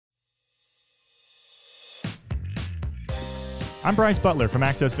I'm Bryce Butler from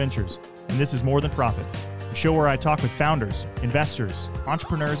Access Ventures, and this is More Than Profit, a show where I talk with founders, investors,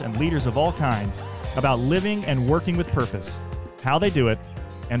 entrepreneurs, and leaders of all kinds about living and working with purpose, how they do it,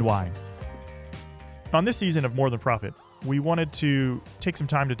 and why. On this season of More Than Profit, we wanted to take some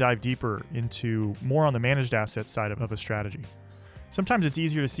time to dive deeper into more on the managed assets side of a strategy. Sometimes it's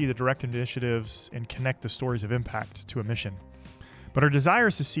easier to see the direct initiatives and connect the stories of impact to a mission. But our desire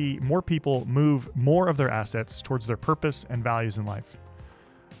is to see more people move more of their assets towards their purpose and values in life.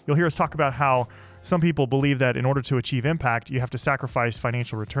 You'll hear us talk about how some people believe that in order to achieve impact, you have to sacrifice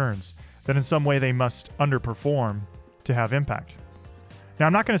financial returns, that in some way they must underperform to have impact. Now,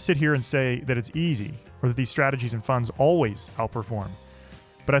 I'm not going to sit here and say that it's easy or that these strategies and funds always outperform,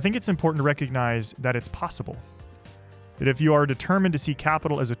 but I think it's important to recognize that it's possible. That if you are determined to see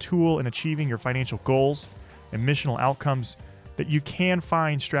capital as a tool in achieving your financial goals and missional outcomes, that you can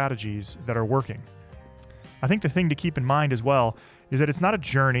find strategies that are working. I think the thing to keep in mind as well is that it's not a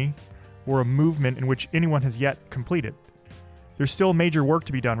journey or a movement in which anyone has yet completed. There's still major work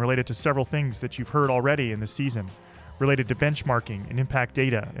to be done related to several things that you've heard already in this season, related to benchmarking and impact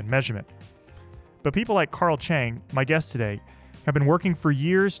data and measurement. But people like Chang, my guest today, have been working for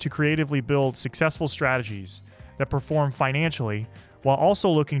years to creatively build successful strategies that perform financially while also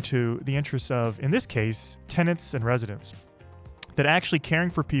looking to the interests of, in this case, tenants and residents. That actually caring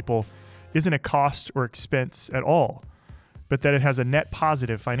for people isn't a cost or expense at all, but that it has a net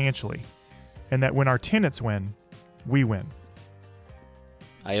positive financially, and that when our tenants win, we win.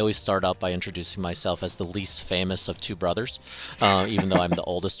 I always start out by introducing myself as the least famous of two brothers, even though I'm the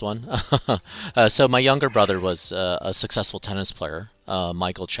oldest one. So my younger brother was a successful tennis player,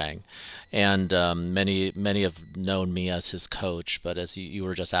 Michael Chang, and many have known me as his coach. But as you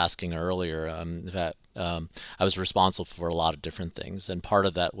were just asking earlier, that I was responsible for a lot of different things, and part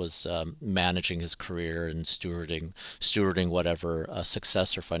of that was managing his career and stewarding whatever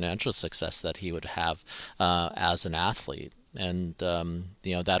success or financial success that he would have as an athlete. And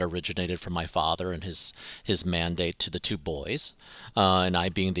that originated from my father and his mandate to the two boys, and I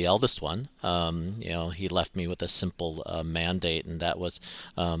being the eldest one. He left me with a simple mandate, and that was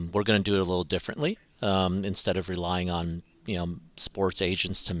we're going to do it a little differently. Instead of relying on sports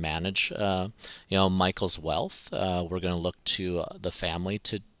agents to manage Michael's wealth, we're going to look to the family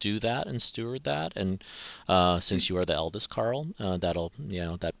to do that and steward that. And since you are the eldest, Carl, that'll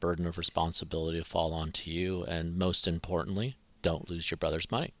that burden of responsibility will fall onto you. And most importantly, don't lose your brother's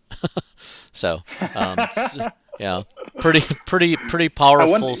money. So, pretty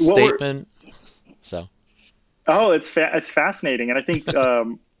powerful statement. Oh, it's fascinating, and I think.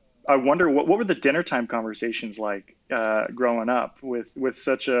 I wonder what were the dinner time conversations like growing up with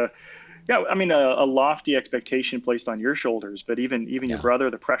such a lofty expectation placed on your shoulders, but even your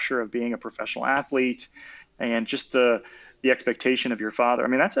brother, the pressure of being a professional athlete, and just the expectation of your father. I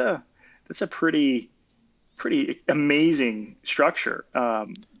mean, that's a pretty amazing structure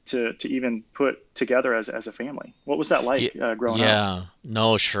to even put together as a family. What was that like growing up? Yeah,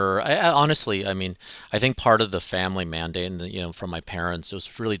 no, sure. I honestly, I think part of the family mandate, and from my parents, it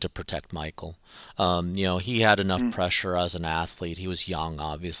was really to protect Michael. He had enough pressure as an athlete. He was young,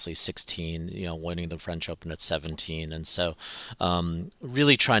 obviously, 16. Winning the French Open at 17, and so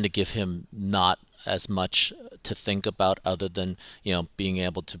really trying to give him not as much to think about other than being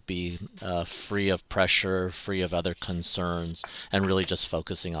able to be free of pressure, free of other concerns, and really just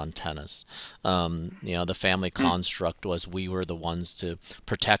focusing on tennis. The family construct was we were the ones to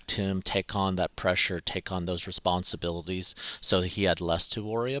protect him, take on that pressure, take on those responsibilities, so he had less to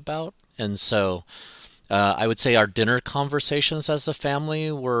worry about. And so I would say our dinner conversations as a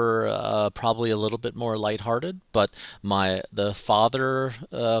family were probably a little bit more lighthearted, but the father,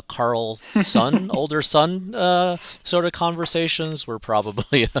 Carl's son, older son, sort of conversations were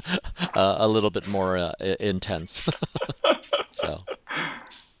probably a little bit more intense. So,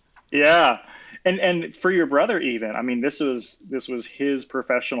 yeah, and for your brother, even, this was his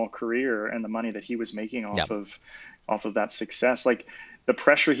professional career and the money that he was making off of that success, like. The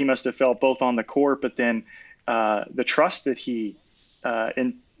pressure he must have felt both on the court, but then the trust that he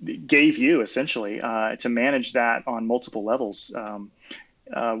gave you essentially to manage that on multiple levels.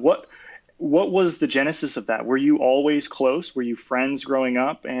 What was the genesis of that? Were you always close? Were you friends growing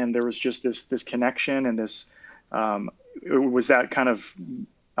up, and there was just this connection and this? Was that kind of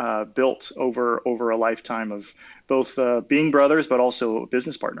built over a lifetime of both being brothers but also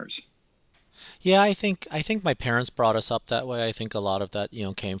business partners? Yeah, I think my parents brought us up that way. I think a lot of that,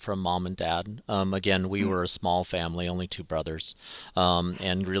 came from mom and dad. Again, we were a small family, only two brothers,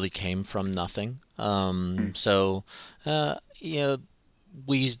 and really came from nothing. So,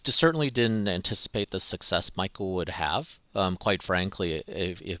 we certainly didn't anticipate the success Michael would have. Quite frankly,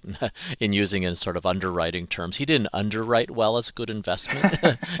 if in using in sort of underwriting terms, he didn't underwrite well as a good investment,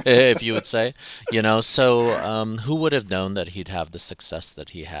 if you would say, So who would have known that he'd have the success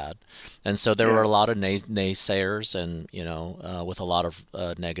that he had? And so there were Yeah. a lot of naysayers, and with a lot of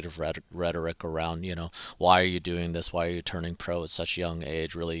negative rhetoric around, why are you doing this? Why are you turning pro at such a young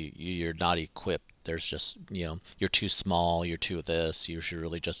age? Really, you're not equipped. There's just, you're too small, you're too this, you should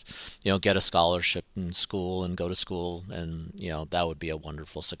really just, get a scholarship in school and go to school, and, that would be a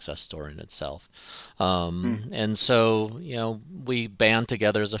wonderful success story in itself. Mm. And so, we band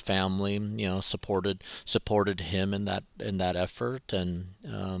together as a family, supported him in that effort, and,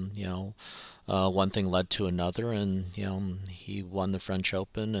 one thing led to another, and he won the French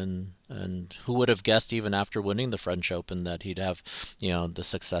Open, and who would have guessed even after winning the French Open that he'd have the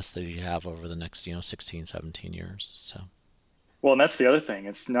success that he'd have over the next 16, 17 years. So Well, and that's the other thing.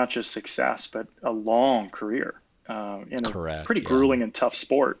 It's not just success, but a long career in a correct, pretty yeah, grueling and tough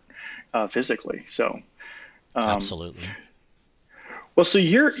sport physically. So, um, absolutely, well, so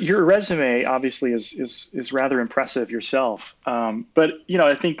your resume obviously is rather impressive yourself. But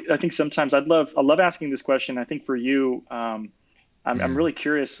I think sometimes I love asking this question. I think for you, I'm mm. really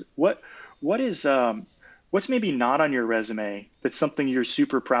curious what is what's maybe not on your resume that's something you're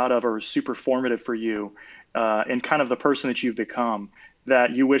super proud of or super formative for you, and kind of the person that you've become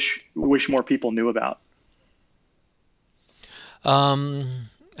that you wish more people knew about. Um,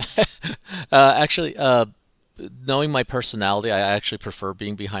 actually, knowing my personality, I actually prefer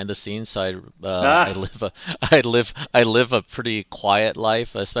being behind the scenes. So I Ah, live a I live a pretty quiet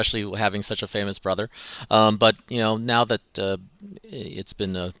life, especially having such a famous brother. But now that it's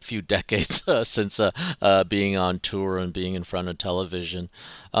been a few decades since being on tour and being in front of television,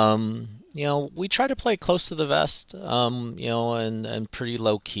 we try to play close to the vest, and pretty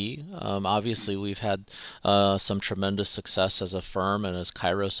low key. Obviously, we've had some tremendous success as a firm and as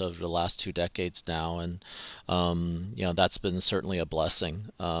Kairos over the last 2 decades now, and that's been certainly a blessing.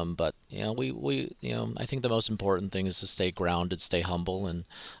 But I think the most important thing is to stay grounded, stay humble,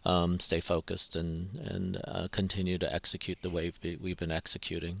 and stay focused, and continue to execute the way we've been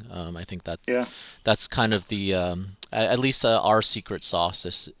executing. I think yeah, that's kind of the at least our secret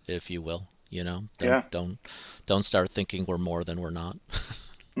sauce, if you will. Don't yeah. don't start thinking we're more than we're not.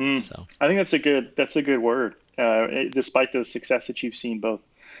 Mm. So I think that's a good word. Despite the success that you've seen both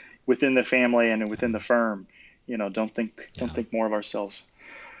within the family and within the firm, don't yeah. think more of ourselves.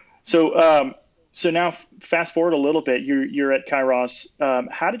 So, so now fast forward a little bit. You're at Kairos.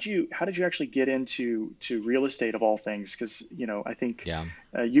 How did you actually get into to real estate of all things? Because I think Yeah.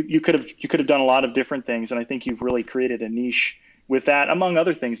 you could have done a lot of different things, and I think you've really created a niche with that, among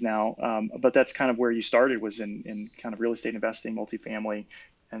other things now. But that's kind of where you started, was in kind of real estate investing, multifamily,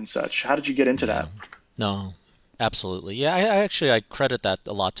 and such. How did you get into Yeah. that? No, absolutely. Yeah, I credit that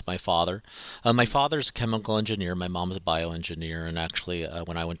a lot to my father. My father's a chemical engineer. My mom's a bioengineer, and actually,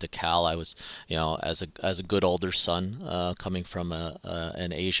 when I went to Cal, I was, as a good older son, coming from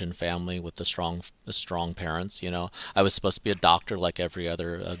an Asian family with strong parents. I was supposed to be a doctor like every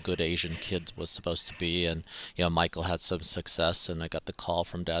other good Asian kid was supposed to be, and Michael had some success, and I got the call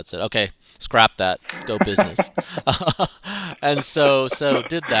from dad, said, "Okay, scrap that, go business." And so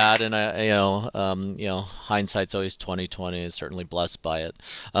did that, and hindsight's always 2020. Is certainly blessed by it,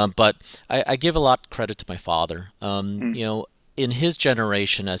 but I give a lot of credit to my father. Mm, In his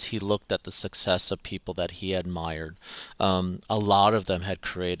generation, as he looked at the success of people that he admired, a lot of them had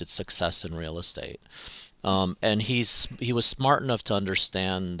created success in real estate. And he was smart enough to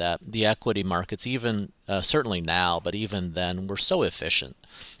understand that the equity markets, even certainly now, but even then, were so efficient,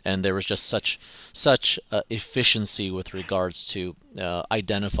 and there was just such efficiency with regards to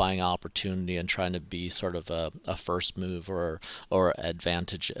identifying opportunity and trying to be sort of a first move or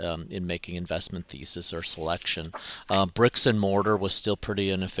advantage in making investment thesis or selection. Bricks and mortar was still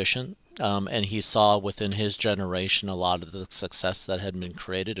pretty inefficient. And he saw within his generation a lot of the success that had been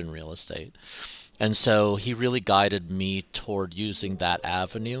created in real estate. And so he really guided me toward using that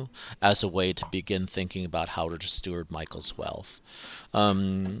avenue as a way to begin thinking about how to steward Michael's wealth.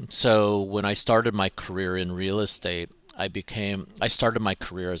 So when I started my career in real estate, I started my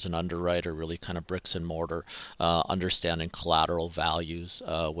career as an underwriter, really kind of bricks and mortar, understanding collateral values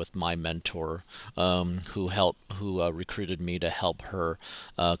with my mentor, who recruited me to help her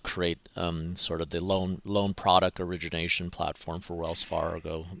create sort of the loan product origination platform for Wells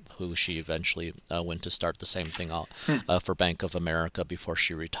Fargo, who she eventually went to start the same thing mm, for Bank of America before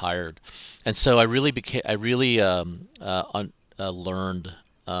she retired. And so I really learned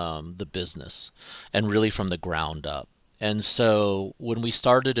the business, and really from the ground up. And so when we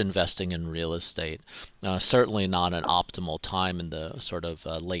started investing in real estate, certainly not an optimal time in the sort of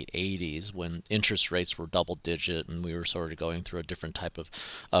late 80s when interest rates were double digit and we were sort of going through a different type of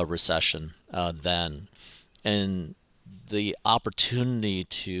recession then. And the opportunity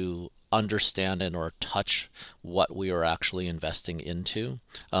to understand and or touch what we are actually investing into,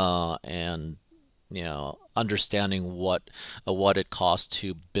 and understanding what it costs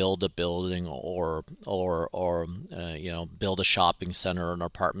to build a building or build a shopping center or an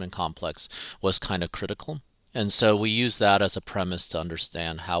apartment complex was kind of critical. And so we used that as a premise to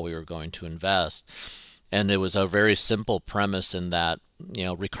understand how we were going to invest. And it was a very simple premise in that,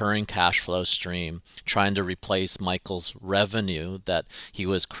 recurring cash flow stream, trying to replace Michael's revenue that he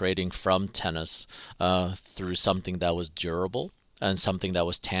was creating from tennis through something that was durable and something that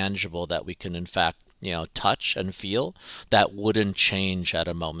was tangible that we can in fact touch and feel, that wouldn't change at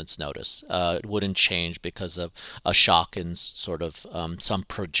a moment's notice. It wouldn't change because of a shock in sort of some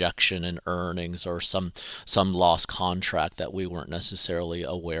projection in earnings or some lost contract that we weren't necessarily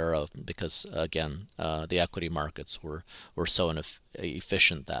aware of because, again, the equity markets were so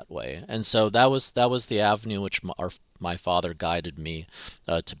efficient that way. And so that was the avenue which my father guided me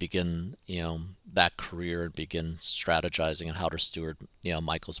to begin that career and begin strategizing on how to steward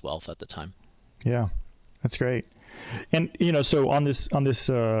Michael's wealth at the time. Yeah, that's great. And, so on this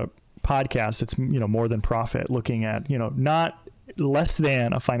podcast, it's, more than profit, looking at, not less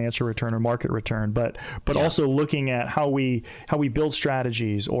than a financial return or market return, but also looking at how we build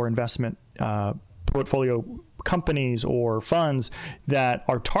strategies or investment portfolio companies or funds that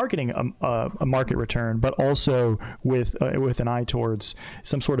are targeting a market return, but also with an eye towards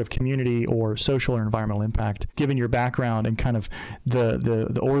some sort of community or social or environmental impact. Given your background and kind of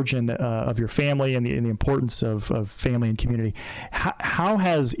the origin of your family and the importance of family and community, how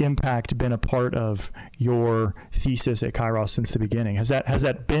has impact been a part of your thesis at Kairos since the beginning? Has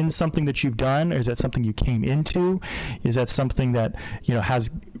that been something that you've done? Or is that something you came into? Is that something that has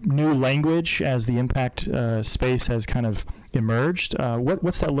new language as the impact space has kind of emerged?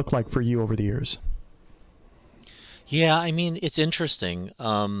 What's that look like for you over the years? Yeah, I mean, it's interesting.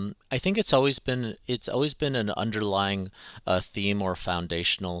 I think it's always been an underlying theme or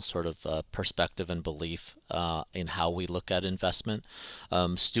foundational sort of perspective and belief in how we look at investment.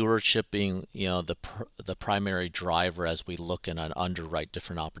 Stewardship being, the primary driver as we look and underwrite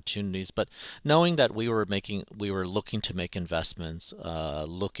different opportunities. But knowing that we were looking to make investments,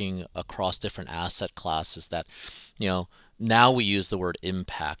 looking across different asset classes that, now we use the word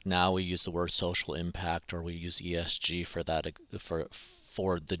impact. Now we use the word social impact, or we use ESG for that,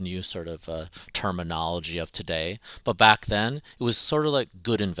 for the new sort of terminology of today. But back then, it was sort of like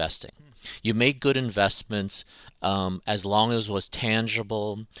good investing. You made good investments as long as it was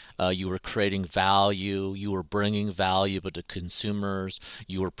tangible. You were creating value. You were bringing value to consumers.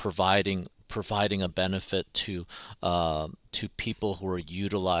 You were providing a benefit to people who are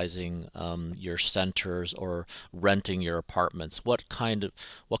utilizing your centers or renting your apartments. What kind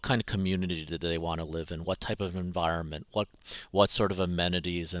of community do they want to live in? What type of environment? What sort of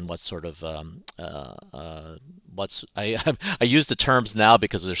amenities and what sort of I use the terms now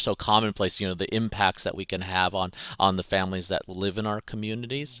because they're so commonplace. The impacts that we can have on the families that live in our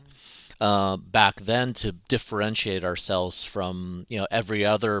communities. Back then, to differentiate ourselves from every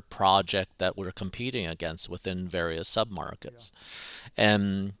other project that we're competing against within various submarkets.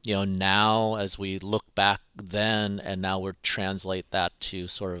 And now as we look back then and now we translate that to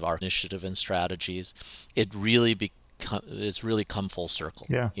sort of our initiative and strategies, it's really come full circle.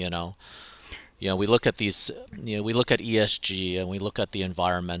 We look at these, we look at ESG and we look at the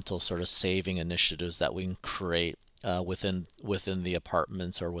environmental sort of saving initiatives that we can create within the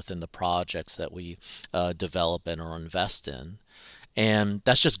apartments or within the projects that we develop and or invest in. And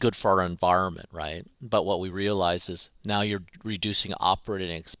that's just good for our environment, right? But what we realize is now you're reducing operating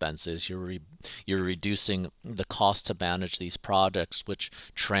expenses, you're reducing the cost to manage these projects, which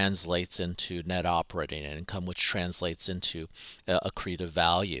translates into net operating income, which translates into accretive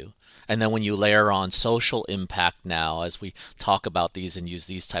value. And then when you layer on social impact now, as we talk about these and use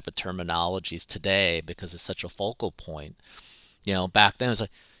these type of terminologies today because it's such a focal point, back then it was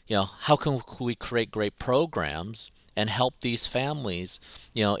like, how can we create great programs and help these families,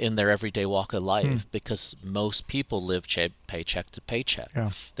 in their everyday walk of life, because most people live paycheck to paycheck. Yeah.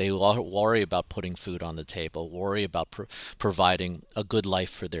 They worry about putting food on the table, worry about providing a good life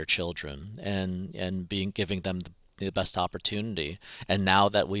for their children, and giving them the best opportunity. And now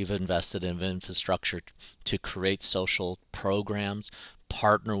that we've invested in infrastructure to create social programs,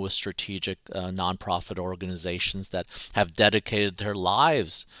 partner with strategic nonprofit organizations that have dedicated their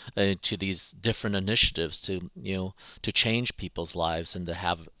lives to these different initiatives to change people's lives and to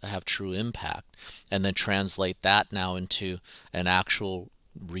have true impact, and then translate that now into an actual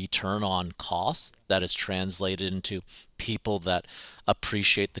return on cost that is translated into people that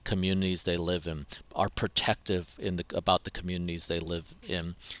appreciate the communities they live in, are protective about the communities they live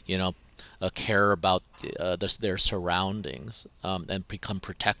in, care about their surroundings, and become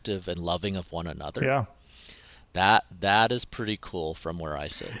protective and loving of one another. Yeah. That is pretty cool from where I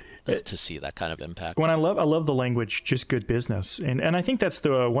sit, to see that kind of impact. When I love the language, just good business, and I think that's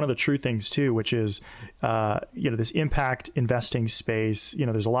one of the true things too, which is this impact investing space.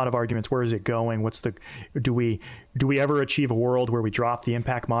 There's a lot of arguments. Where is it going? Do we ever achieve a world where we drop the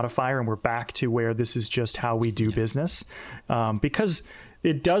impact modifier and we're back to where this is just how we do business? Because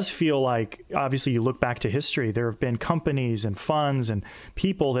it does feel like, obviously, you look back to history, there have been companies and funds and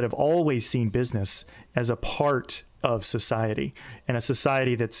people that have always seen business as a part of society, and a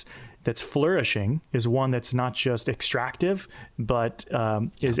society that's flourishing is one that's not just extractive, but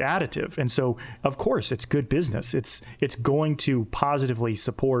is additive. And so, of course, it's good business. It's going to positively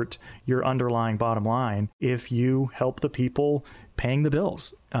support your underlying bottom line if you help the people paying the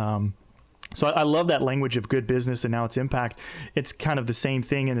bills. So I love that language of good business and now its impact. It's kind of the same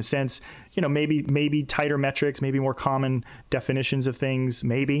thing in a sense, maybe tighter metrics, maybe more common definitions of things,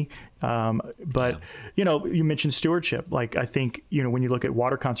 maybe. But you mentioned stewardship. Like, I think, when you look at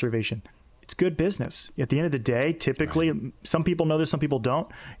water conservation, it's good business. At the end of the day, typically, right. Some people know this, some people don't.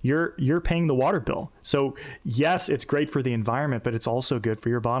 You're paying the water bill. So yes, it's great for the environment, but it's also good for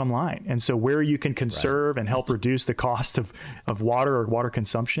your bottom line. And so where you can conserve and help reduce the cost of water or water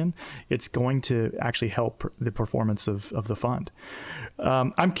consumption, it's going to actually help the performance of the fund.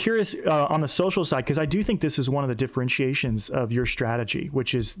 I'm curious on the social side, because I do think this is one of the differentiations of your strategy,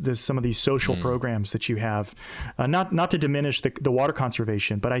 which is some of these social programs that you have. Not to diminish the water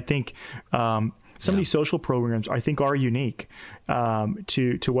conservation, but I think some of these social programs, I think, are unique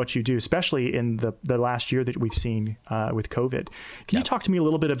to what you do, especially in the last year that we've seen with COVID. Can you talk to me a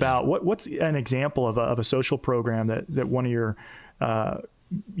little bit about what's an example of a social program that one of your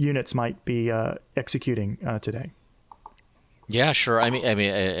units might be executing today? Yeah, sure. I mean,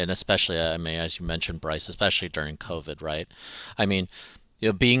 and especially, as you mentioned, Bryce, especially during COVID, right? I mean,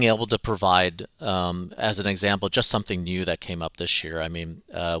 being able to provide, as an example, just something new that came up this year. I mean,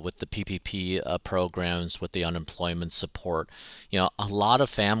 with the PPP programs, with the unemployment support, a lot of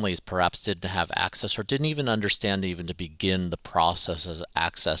families perhaps didn't have access or didn't even understand even to begin the process of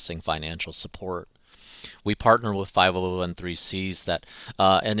accessing financial support. We partner with 501(c)(3)s that,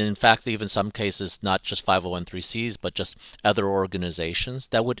 and in fact, even some cases, not just 501(c)(3)s, but just other organizations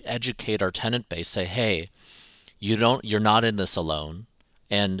that would educate our tenant base, say, hey, you're not in this alone.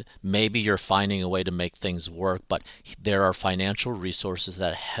 And maybe you're finding a way to make things work, but there are financial resources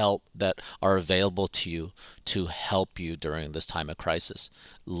that are available to you to help you during this time of crisis.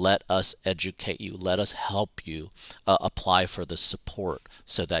 Let us educate you. Let us help you apply for the support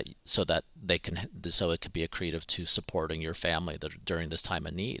so that it could be accretive to supporting your family during this time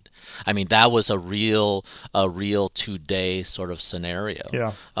of need. I mean, that was a real today sort of scenario.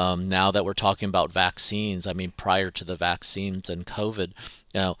 Yeah. Now that we're talking about vaccines, I mean, prior to the vaccines and COVID,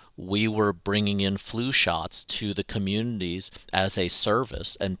 we were bringing in flu shots to the communities as a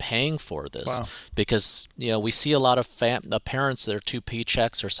service and paying for this because we see a lot of parents that are 2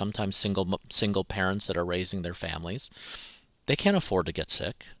 paychecks or sometimes single parents that are raising their families. They can't afford to get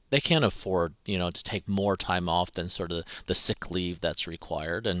sick. They can't afford, to take more time off than sort of the sick leave that's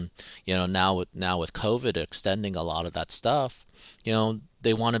required. And, now with COVID extending a lot of that stuff,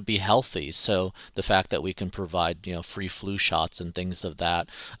 they want to be healthy. So the fact that we can provide, free flu shots and things of that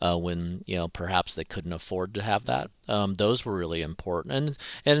when, perhaps they couldn't afford to have that, those were really important.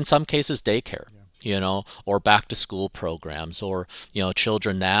 And in some cases, daycare. Or back to school programs, or,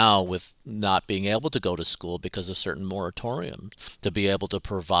 children now with not being able to go to school because of certain moratoriums, to be able to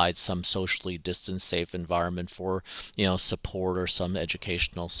provide some socially distanced, safe environment for, support or some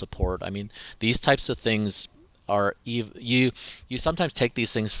educational support. I mean, these types of things are you sometimes take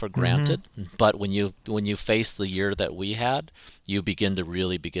these things for granted, but when you face the year that we had, you begin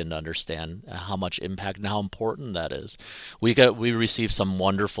to understand how much impact and how important that is. We received some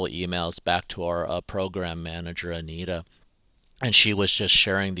wonderful emails back to our program manager, Anita, and she was just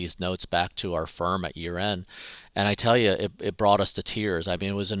sharing these notes back to our firm at year end. And I tell you, it brought us to tears. I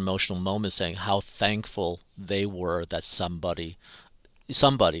mean, it was an emotional moment saying how thankful they were that somebody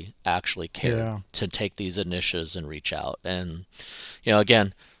actually cared to take these initiatives and reach out. And,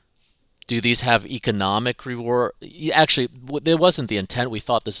 again, Do these have economic reward? Actually, it wasn't the intent. We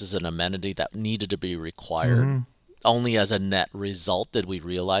thought this is an amenity that needed to be required. Only as a net result did we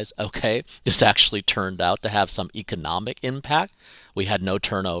realize, okay, this actually turned out to have some economic impact. We had no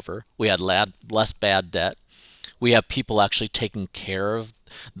turnover. We had less bad debt. We have people actually taking care of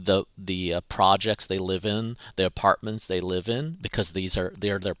the projects they live in, the apartments they live in, because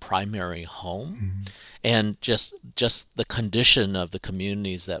they're their primary home, and just the condition of the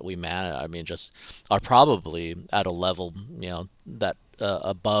communities that we manage. I mean, just are probably at a level, that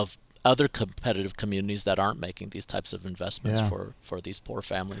above other competitive communities that aren't making these types of investments for these poor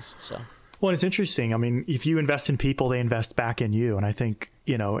families. So. Well, it's interesting. I mean, if you invest in people, they invest back in you. And I think,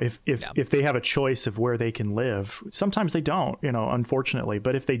 if they have a choice of where they can live, sometimes they don't, unfortunately.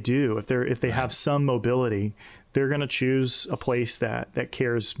 But if they do, if they have some mobility, they're going to choose a place that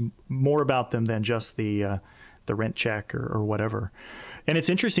cares more about them than just the rent check or whatever. And it's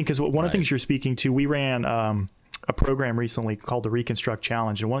interesting because one of the things you're speaking to, we ran a program recently called the Reconstruct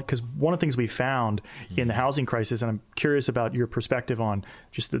Challenge. And one of the things we found in the housing crisis, and I'm curious about your perspective on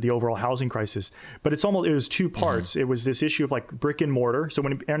just the overall housing crisis, but it was two parts. It was this issue of like brick and mortar. So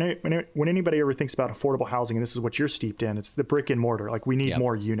when anybody ever thinks about affordable housing, and this is what you're steeped in, it's the brick and mortar. Like we need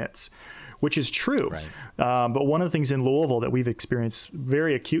more units, which is true. Right. But one of the things in Louisville that we've experienced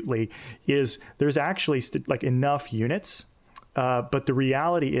very acutely is there's actually like enough units. But the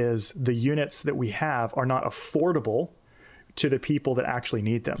reality is the units that we have are not affordable to the people that actually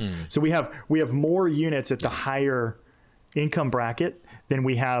need them. So we have more units at the higher income bracket than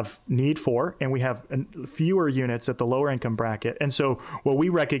we have need for, and we have fewer units at the lower income bracket. And so what we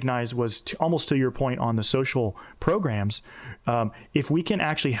recognized was almost to your point on the social programs, if we can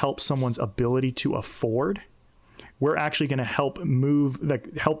actually help someone's ability to afford, we're actually going to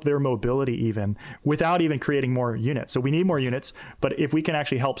help their mobility even without even creating more units. So we need more units, but if we can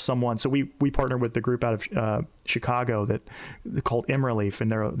actually help someone, so we partner with the group out of Chicago that called ImRelief,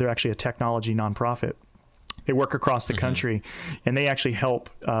 and they're actually a technology nonprofit. They work across the country, and they actually help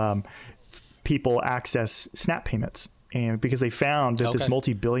people access SNAP payments. And because they found that this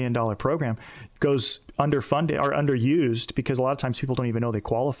multi-billion-dollar program goes underfunded or underused because a lot of times people don't even know they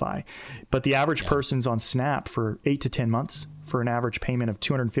qualify. But the average person's on SNAP for 8 to 10 months for an average payment of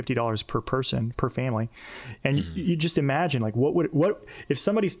 $250 per person, per family. And you just imagine, like, what if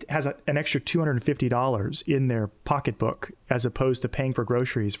somebody has an extra $250 in their pocketbook as opposed to paying for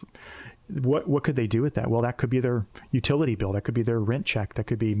groceries? What could they do with that? Well, that could be their utility bill. That could be their rent check. That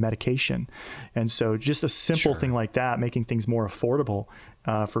could be medication. And so just a simple thing like that, making things more affordable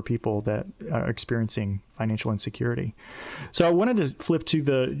for people that are experiencing financial insecurity. So I wanted to flip to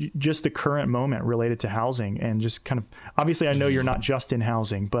the current moment related to housing, and just kind of, obviously I know you're not just in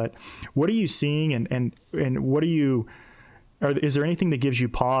housing, but what are you seeing and what are you, is there anything that gives you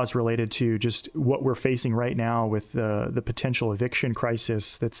pause related to just what we're facing right now with the potential eviction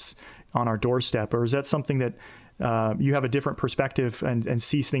crisis that's on our doorstep? Or is that something that you have a different perspective and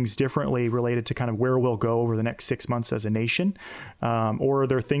see things differently related to kind of where we'll go over the next 6 months as a nation? Or are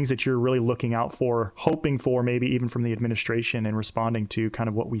there things that you're really looking out for, hoping for, maybe even from the administration, and responding to kind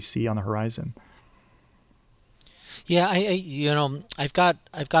of what we see on the horizon? Yeah, I've got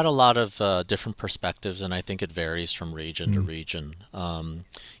a lot of different perspectives, and I think it varies from region to region.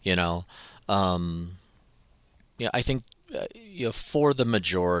 I think for the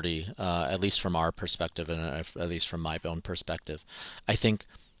majority, at least from our perspective, and at least from my own perspective, I think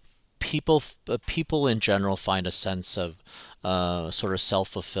people in general find a sense of sort of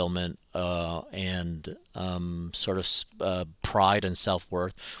self-fulfillment and sort of pride and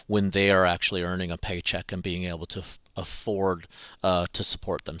self-worth when they are actually earning a paycheck and being able to afford to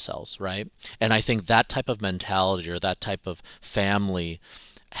support themselves, right? And I think that type of mentality or that type of family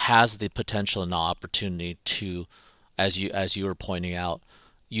has the potential and opportunity to, as you were pointing out,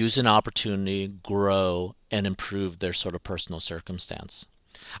 use an opportunity, grow, and improve their sort of personal circumstance.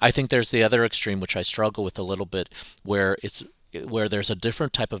 I think there's the other extreme, which I struggle with a little bit, where there's a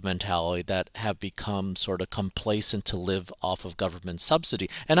different type of mentality that have become sort of complacent to live off of government subsidy.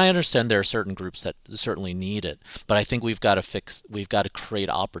 And I understand there are certain groups that certainly need it, but I think we've got to create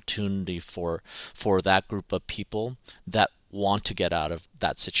opportunity for that group of people that want to get out of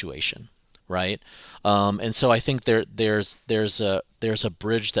that situation, right? And so I think there's a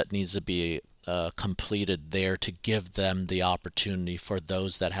bridge that needs to be completed there to give them the opportunity for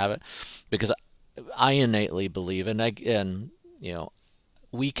those that have it, because I innately believe, and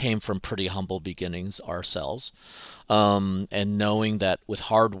we came from pretty humble beginnings ourselves, and knowing that with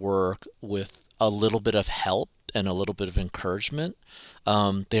hard work, with a little bit of help and a little bit of encouragement,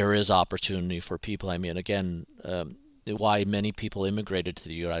 there is opportunity for people. I mean, again, why many people immigrated to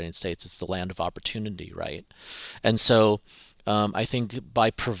the United States. It's the land of opportunity, right? And so I think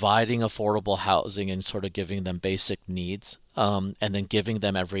by providing affordable housing and sort of giving them basic needs, and then giving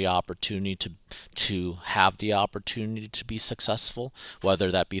them every opportunity to have the opportunity to be successful,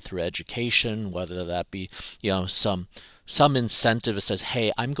 whether that be through education, whether that be some incentive that says,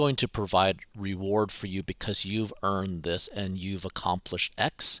 hey, I'm going to provide reward for you because you've earned this and you've accomplished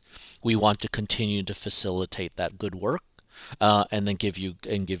X. We want to continue to facilitate that good work. And then give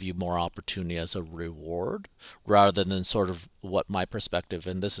you more opportunity as a reward, rather than sort of what my perspective,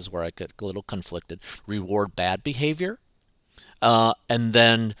 and this is where I get a little conflicted, reward bad behavior, and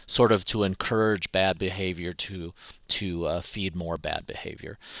then sort of to encourage bad behavior to feed more bad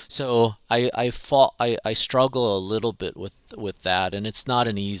behavior. So I struggle a little bit with that, and it's not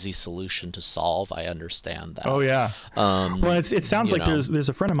an easy solution to solve. I understand that. Oh yeah. Well, it sounds like there's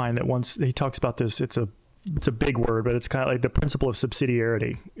a friend of mine that once he talks about this. It's a big word, but it's kind of like the principle of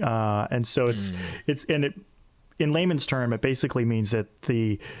subsidiarity. And so in layman's term, it basically means that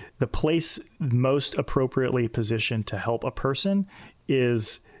the place most appropriately positioned to help a person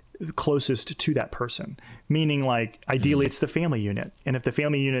is closest to that person, meaning like ideally it's the family unit. And if the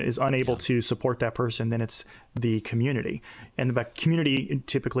family unit is unable to support that person, then it's the community. And the community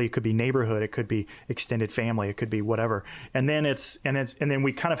typically could be neighborhood, it could be extended family, it could be whatever. And then then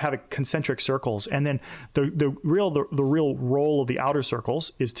we kind of have a concentric circles. And then the real role of the outer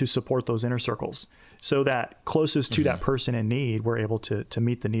circles is to support those inner circles, so that closest to that person in need, we're able to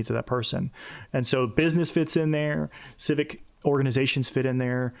meet the needs of that person. And so business fits in there, civic organizations fit in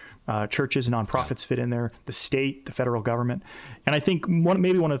there, churches and nonprofits fit in there, the state, the federal government. And I think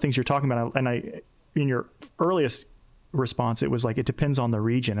maybe one of the things you're talking about, and in your earliest response, it was like, it depends on the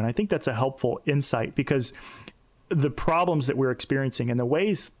region. And I think that's a helpful insight, because the problems that we're experiencing and the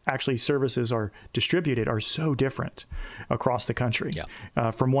ways actually services are distributed are so different across the country,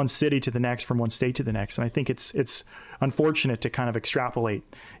 from one city to the next, from one state to the next. And I think it's unfortunate to kind of extrapolate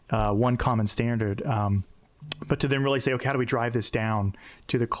one common standard, but to then really say, okay, how do we drive this down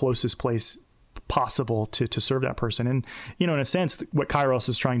to the closest place possible to serve that person? And, in a sense, what Kairos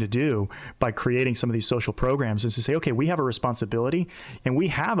is trying to do by creating some of these social programs is to say, okay, we have a responsibility and we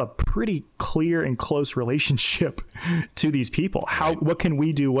have a pretty clear and close relationship to these people. What can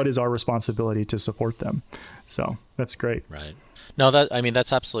we do? What is our responsibility to support them? So that's great. Right. No,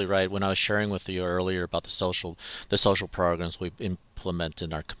 that's absolutely right. When I was sharing with you earlier about the social programs we implement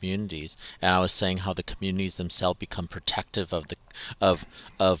in our communities, and I was saying how the communities themselves become protective of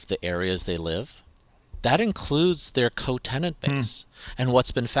the areas they live. That includes their co-tenant base. And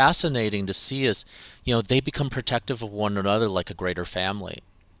what's been fascinating to see is, they become protective of one another like a greater family.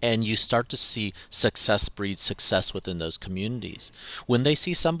 And you start to see success breed success within those communities. When they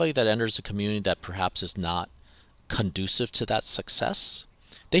see somebody that enters a community that perhaps is not conducive to that success,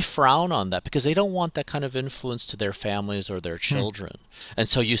 they frown on that because they don't want that kind of influence to their families or their children. And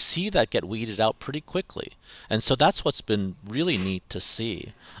so you see that get weeded out pretty quickly. And so that's what's been really neat to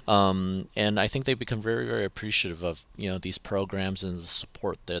see. And I think they become very, very appreciative of, these programs and the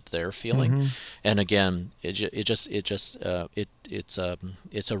support that they're feeling. And again, it's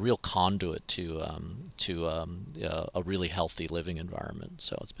a real conduit to a really healthy living environment.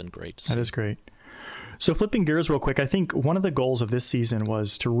 So it's been great to see. That is great. So flipping gears real quick, I think one of the goals of this season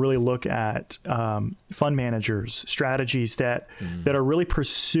was to really look at fund managers, strategies that are really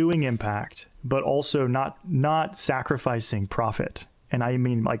pursuing impact, but also not sacrificing profit. And I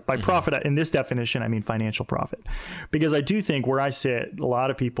mean, like by profit, in this definition, I mean financial profit. Because I do think where I sit, a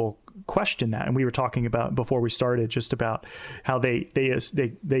lot of people question that. And we were talking about before we started just about how they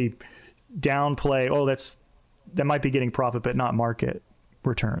downplay, that might be getting profit, but not market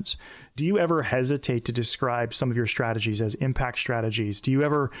returns. Do you ever hesitate to describe some of your strategies as impact strategies?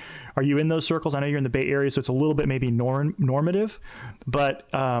 Are you in those circles? I know you're in the Bay Area, so it's a little bit maybe normative, but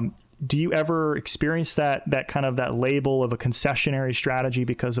do you ever experience that kind of that label of a concessionary strategy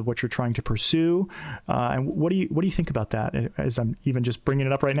because of what you're trying to pursue? And what do you think about that, as I'm even just bringing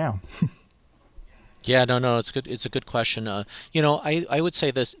it up right now? Yeah, no, it's good. It's a good question. I would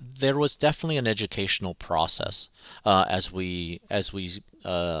say this: there was definitely an educational process as we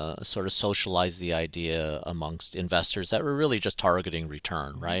sort of socialize the idea amongst investors that were really just targeting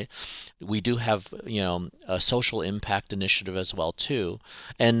return, right? We do have a social impact initiative as well too,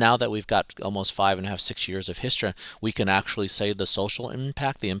 and now that we've got almost 5.5, 6 years of history, we can actually say the social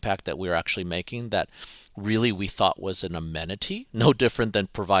impact, the impact that we're actually making, that really we thought was an amenity, no different than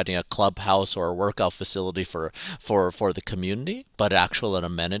providing a clubhouse or a workout facility for the community, but an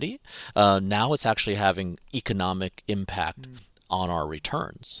amenity. Now it's actually having economic impact on our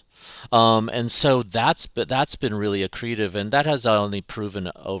returns. And so that's been really accretive, and that has only proven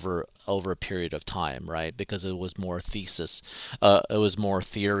over a period of time, right? Because it was more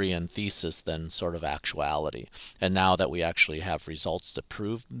theory and thesis than sort of actuality. And now that we actually have results to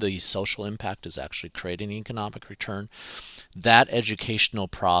prove the social impact is actually creating economic return, that educational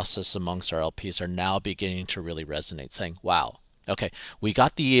process amongst our LPs are now beginning to really resonate, saying, wow, okay, we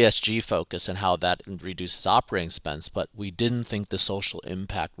got the ESG focus and how that reduces operating expense, but we didn't think the social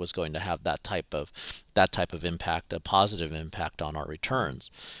impact was going to have that type of impact, a positive impact on our returns.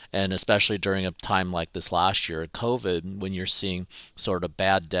 And especially during a time like this last year, COVID, when you're seeing sort of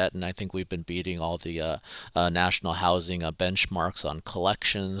bad debt, and I think we've been beating all the national housing benchmarks on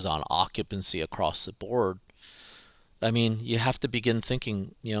collections, on occupancy across the board. I mean, you have to begin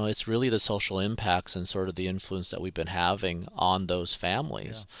thinking, it's really the social impacts and sort of the influence that we've been having on those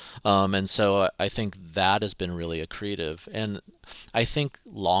families. Yeah. And so I think that has been really accretive. And I think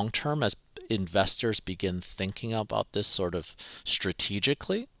long term, as investors begin thinking about this sort of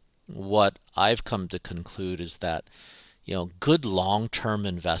strategically, what I've come to conclude is that, good long-term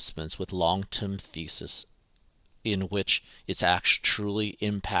investments with long-term thesis in which it's actually truly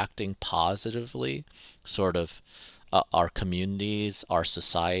impacting positively sort of our communities, our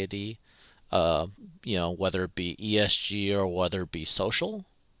society, whether it be ESG or whether it be social,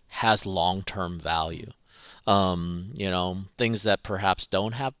 has long-term value. Things that perhaps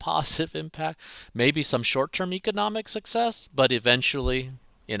don't have positive impact, maybe some short-term economic success, but eventually,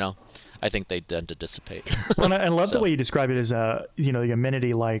 I think they tend to dissipate. Well, and I love the way you describe it as the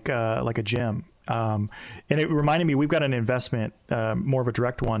amenity like a gym. And it reminded me, we've got an investment, more of a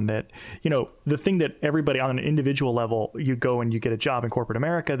direct one, that, the thing that everybody on an individual level, you go and you get a job in corporate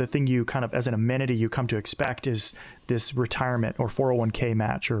America, the thing you kind of, as an amenity, you come to expect is this retirement or 401k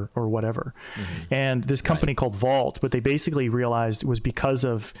match or whatever. Mm-hmm. And this company called Vault, what they basically realized was because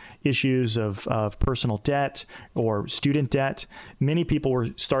of issues of personal debt or student debt, many people were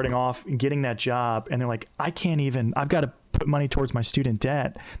starting off and getting that job and they're like, I've got to put money towards my student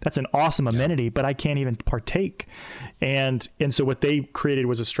debt. That's an awesome amenity, but I can't even partake. And so what they created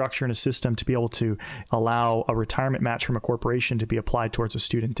was a structure and a system to be able to allow a retirement match from a corporation to be applied towards a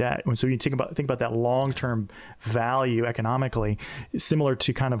student debt. And so you think about that long-term value economically, similar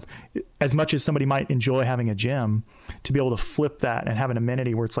to kind of, as much as somebody might enjoy having a gym, to be able to flip that and have an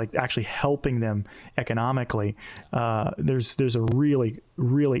amenity where it's like actually helping them economically. There's a really,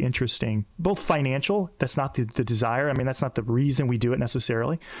 really interesting, both financial, that's not the desire. I mean, that's not the reason we do it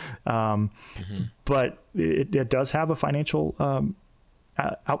necessarily. But it does have a financial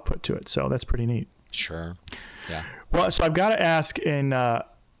output to it. So that's pretty neat. Sure. Yeah. Well, so I've got to ask,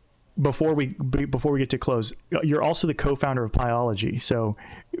 before we get to close, you're also the co-founder of Pyology. So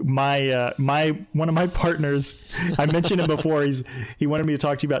one of my partners, I mentioned him before, he wanted me to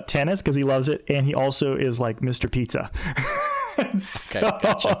talk to you about tennis because he loves it, and he also is like Mr. Pizza. Okay,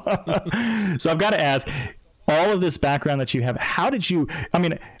 gotcha. So I've got to ask, all of this background that you have, how did you,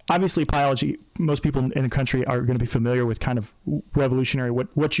 obviously Pyology, most people in the country are going to be familiar with kind of revolutionary,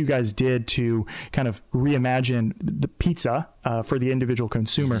 what you guys did to kind of reimagine the pizza for the individual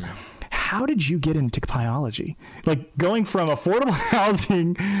consumer. Mm-hmm. How did you get into Pyology? Like going from affordable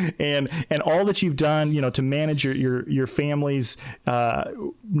housing and all that you've done, to manage your family's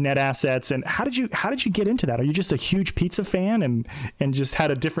net assets, and how did you get into that? Are you just a huge pizza fan and just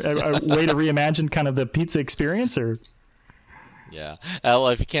had a different way to reimagine kind of the pizza experience, or? Yeah. Well,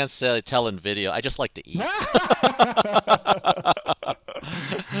 if you can't tell in video, I just like to eat.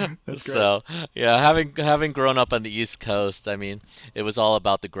 So, yeah, having grown up on the East Coast, it was all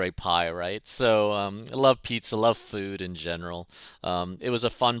about the great pie, right? So, I love pizza, love food in general. It was a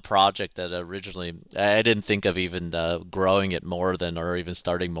fun project that originally I didn't think of even growing it more than, or even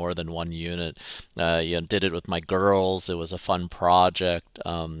starting more than one unit. Did it with my girls. It was a fun project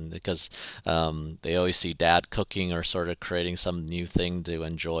because they always see dad cooking or sort of creating some new thing to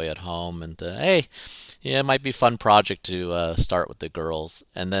enjoy at home, and hey, it might be a fun project to start with the girls.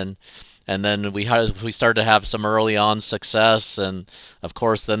 And then we started to have some early on success, and of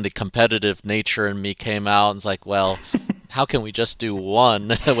course then the competitive nature in me came out, and it's like, well, how can we just do one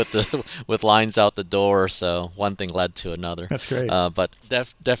with lines out the door? So one thing led to another. That's great. But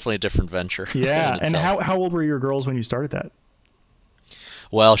definitely a different venture. Yeah. And how old were your girls when you started that?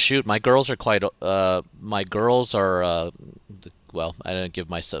 Well, shoot, my girls are well, I didn't give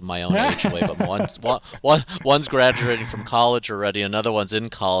my own age away, but one's graduating from college already, another one's in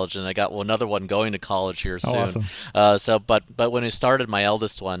college, and I got another one going to college here soon. Awesome. But when I started, my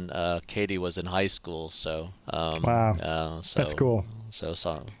eldest one, Katie, was in high school. So wow, that's cool. So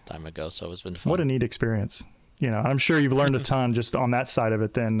some time ago, so it's been fun. What a neat experience. I'm sure you've learned a ton just on that side of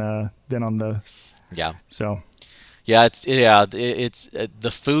it than on the, Yeah. so. Yeah, it's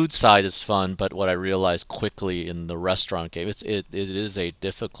the food side is fun, but what I realized quickly in the restaurant game, it is a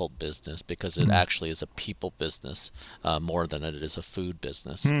difficult business because it actually is a people business more than it is a food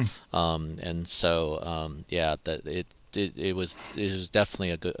business, and so that it was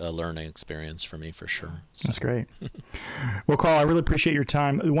definitely a learning experience for me for sure. So. That's great. Well, Carl, I really appreciate your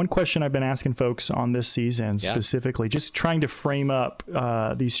time. One question I've been asking folks on this season specifically, just trying to frame up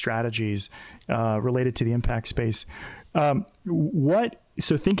these strategies related to the impact space.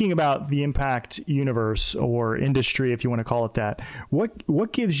 So thinking about the impact universe or industry, if you want to call it that,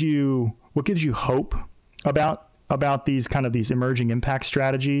 what gives you hope about these emerging impact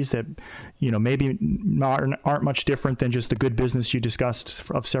strategies that, maybe aren't much different than just the good business you discussed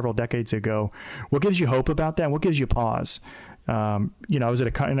of several decades ago? What gives you hope about that? And what gives you pause? I was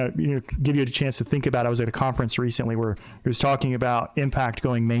at give you a chance to think about it. I was at a conference recently where it was talking about impact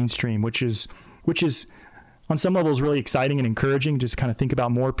going mainstream, which is on some levels really exciting and encouraging. Just kind of think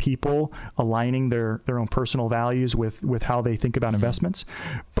about more people aligning their own personal values with how they think about investments.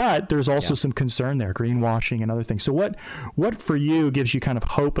 But there's also some concern there, greenwashing and other things. So what for you gives you kind of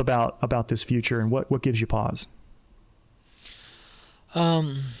hope about this future, and what gives you pause? I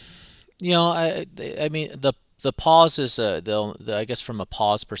mean, the pause is I guess from a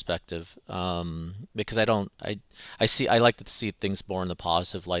pause perspective, because I like to see things more in the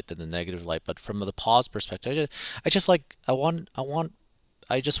positive light than the negative light. But from the pause perspective, I just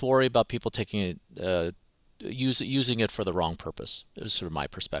worry about people taking it, using it for the wrong purpose. Is sort of my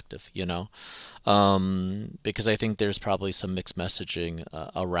perspective, because I think there's probably some mixed messaging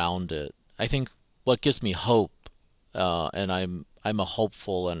around it. I think what gives me hope, and I'm a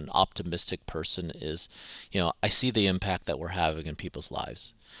hopeful and optimistic person, is, I see the impact that we're having in people's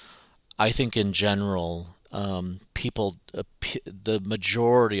lives. I think in general, people, the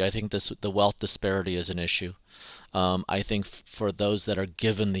majority, I think the wealth disparity is an issue. I think for those that are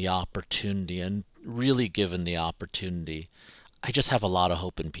given the opportunity, and really given the opportunity, I just have a lot of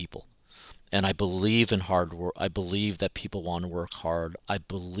hope in people. And I believe in hard work. I believe that people want to work hard. I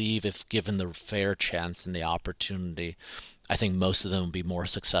believe if given the fair chance and the opportunity, I think most of them will be more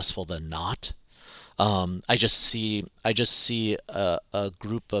successful than not. I just see a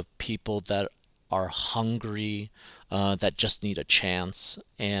group of people that are hungry, that just need a chance,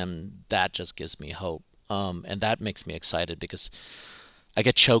 and that just gives me hope. And that makes me excited because I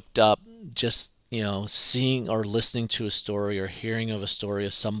get choked up just seeing or listening to a story or hearing of a story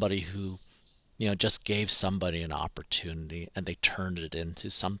of somebody who just gave somebody an opportunity and they turned it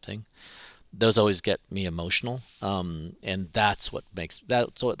into something. Those always get me emotional, and that's what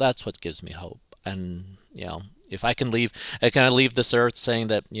gives me hope. And if I can leave this earth saying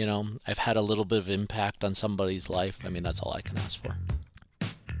that I've had a little bit of impact on somebody's life, I mean, that's all I can ask for.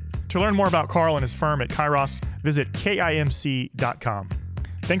 To learn more about Carl and his firm at Kairos, visit KIMC.com.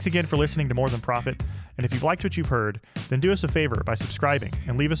 Thanks again for listening to More Than Profit. And if you've liked what you've heard, then do us a favor by subscribing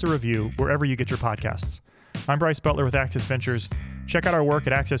and leave us a review wherever you get your podcasts. I'm Bryce Butler with Access Ventures. Check out our work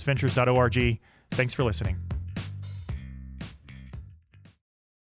at accessventures.org. Thanks for listening.